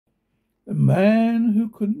The man who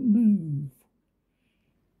couldn't move.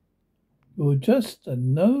 You're just a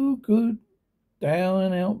no good, down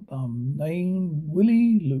and out bum named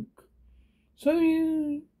Willie Luke. So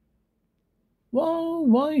you,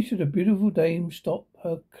 why should a beautiful dame stop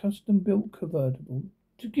her custom built convertible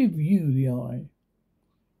to give you the eye?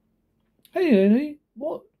 Hey, Lily,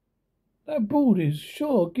 what? That broad is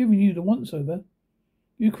sure giving you the once over.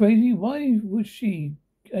 You crazy? Why would she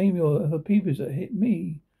aim her peepers at hit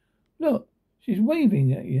me? Look, she's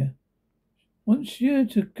waving at you. Wants you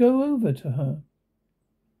to go over to her.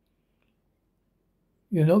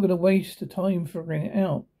 You're not going to waste the time figuring it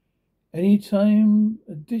out. Any time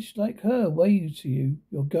a dish like her waves to you,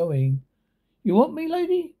 you're going. You want me,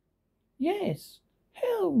 lady? Yes.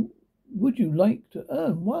 How would you like to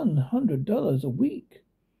earn $100 a week?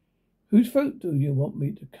 Whose throat do you want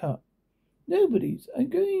me to cut? Nobody's. I'm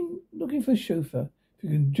going looking for a chauffeur.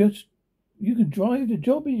 If you can drive, the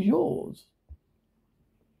job is yours.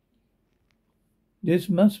 This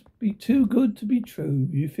must be too good to be true.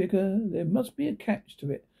 You figure there must be a catch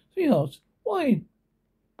to it. So you ask, why,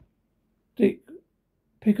 Dick,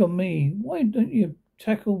 pick on me? Why don't you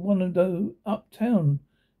tackle one of those uptown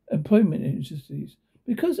employment agencies?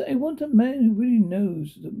 Because I want a man who really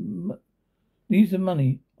needs the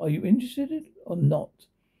money. Are you interested or not?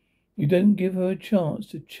 You don't give her a chance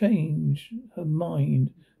to change her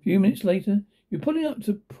mind. A few minutes later, you're pulling up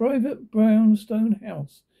to a private brownstone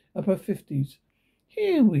house up her 50s.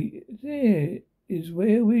 There is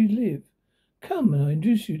where we live. Come and I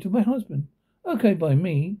introduce you to my husband. Okay, by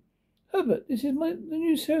me. Herbert, this is the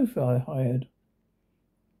new sofa I hired.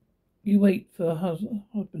 You wait for her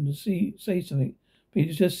husband to say something, but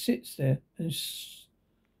he just sits there and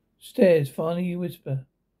stares. Finally, you whisper.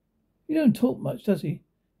 He don't talk much, does he?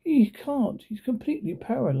 He can't. He's completely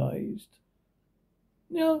paralyzed.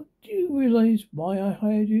 Now, do you realize why I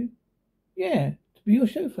hired you? Yeah, to be your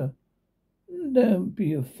chauffeur. Don't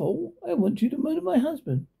be a fool. I want you to murder my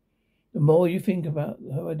husband. The more you think about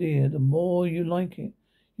her idea, the more you like it.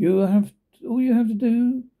 All you have to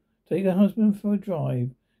do, take her husband for a drive,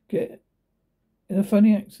 get in a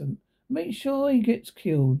funny accent, make sure he gets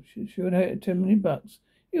killed. She'll inherit $10 million.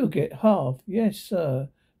 You'll get half. Yes, sir.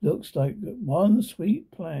 Looks like one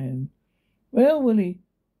sweet plan. Well, Willie,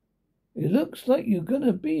 it looks like you're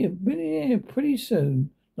gonna be a millionaire pretty soon.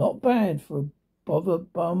 Not bad for a bother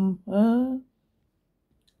bum, huh?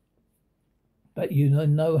 But you're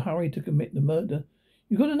in no hurry to commit the murder.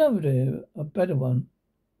 You got another there, a better one.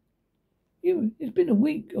 It's been a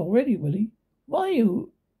week already, Willie. Why are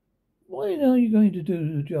you going to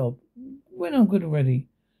do the job? When I'm good and ready.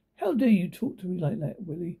 How dare you talk to me like that,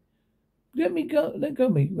 Willie? Let go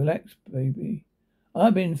of me. Relax, baby.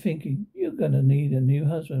 I've been thinking, you're gonna need a new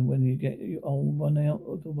husband when you get your old one out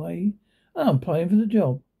of the way. I'm applying for the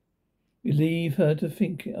job. You leave her to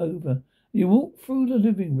think it over. You walk through the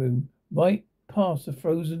living room, right past the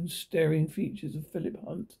frozen, staring features of Philip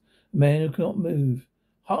Hunt, a man who cannot move.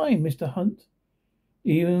 Hi, Mr. Hunt.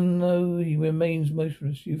 Even though he remains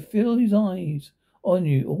motionless, you feel his eyes on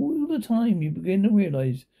you all the time. You begin to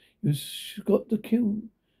realize you've got to kill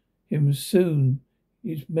him soon.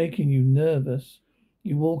 It's making you nervous.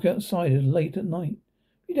 You walk outside late at night.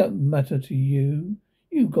 It don't matter to you.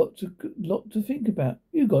 You've got a lot to think about.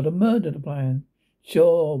 You've got a murder plan.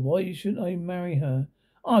 Sure, why shouldn't I marry her?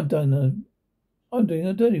 I'm doing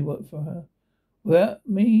her dirty work for her. Without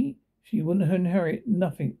me, she wouldn't inherit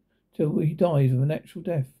nothing till he dies of a natural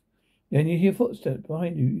death. Then you hear footsteps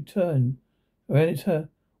behind you. You turn around. It's her.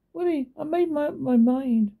 Willie, I made my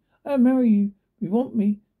mind. I'll marry you. You want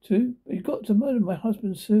me to, but you've got to murder my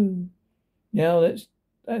husband soon. Now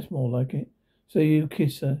that's more like it. So you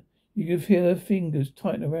kiss her. You can feel her fingers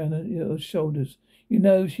tighten around her shoulders. You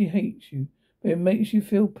know she hates you, but it makes you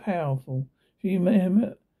feel powerful. She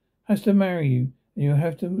has to marry you, and you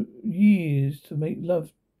have years to make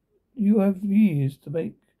love. You have years to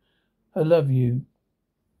make her love you.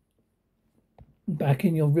 Back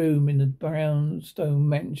in your room in the brownstone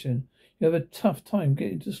mansion, you have a tough time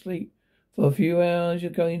getting to sleep. For a few hours,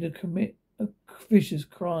 you're going to commit a vicious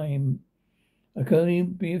crime. It can only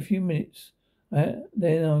be a few minutes.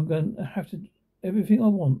 Then I'm going to have to everything I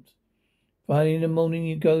want. Finally, in the morning,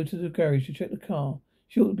 you go to the garage to check the car.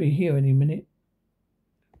 She ought to be here any minute.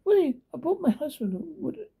 Willie, I brought my husband.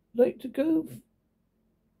 Would like to go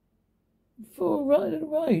for a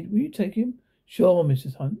ride. Will you take him? Sure,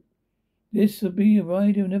 Mrs. Hunt. This will be a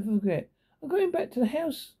ride you'll never forget. I'm going back to the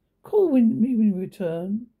house. Call me when you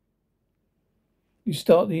return. You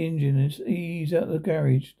start the engine and ease out of the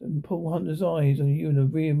garage and Paul Hunter's eyes on you in the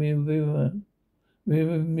rear mirror.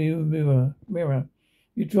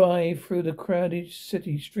 You drive through the crowded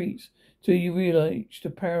city streets till you reach the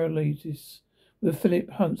paralysis with Philip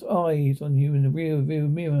Hunt's eyes on you in the rear view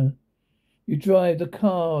mirror. You drive the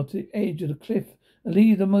car to the edge of the cliff and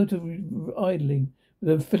leave the motor idling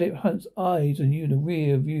with Philip Hunt's eyes on you in the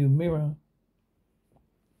rear view mirror.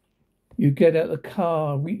 You get out the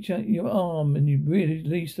car, reach out your arm, and you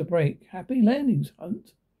release the brake. Happy landings,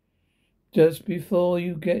 Hunt. Just before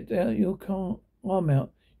you get out your car, arm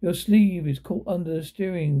out, your sleeve is caught under the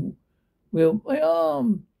steering wheel. My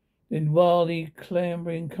arm! Then wildly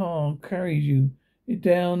clambering car carries you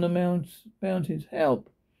down the mountains. Help!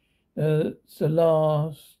 It's the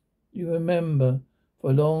last you remember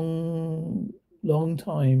for a long, long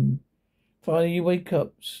time. Finally, you wake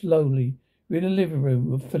up slowly. You're in the living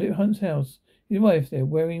room of Philip Hunt's house. His wife there,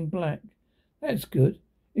 wearing black. That's good.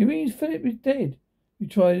 It means Philip is dead. You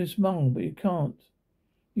try to smile, but you can't.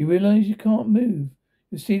 You realize you can't move.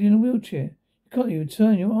 You're seated in a wheelchair. You can't even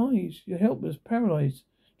turn your eyes. You're helpless, paralyzed,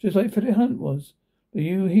 just like Philip Hunt was. But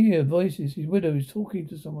you hear voices. His widow is talking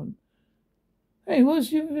to someone. Hey,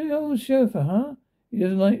 what's your old chauffeur, huh? He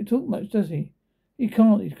doesn't like to talk much, does he? He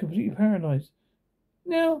can't. He's completely paralyzed.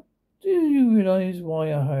 Now, do you realize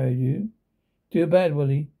why I hired you? Too bad,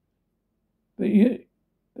 Willie. But can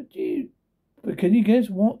you guess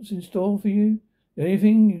what's in store for you? The only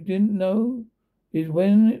thing you didn't know is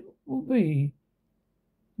when it will be.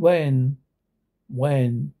 When?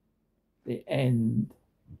 The end.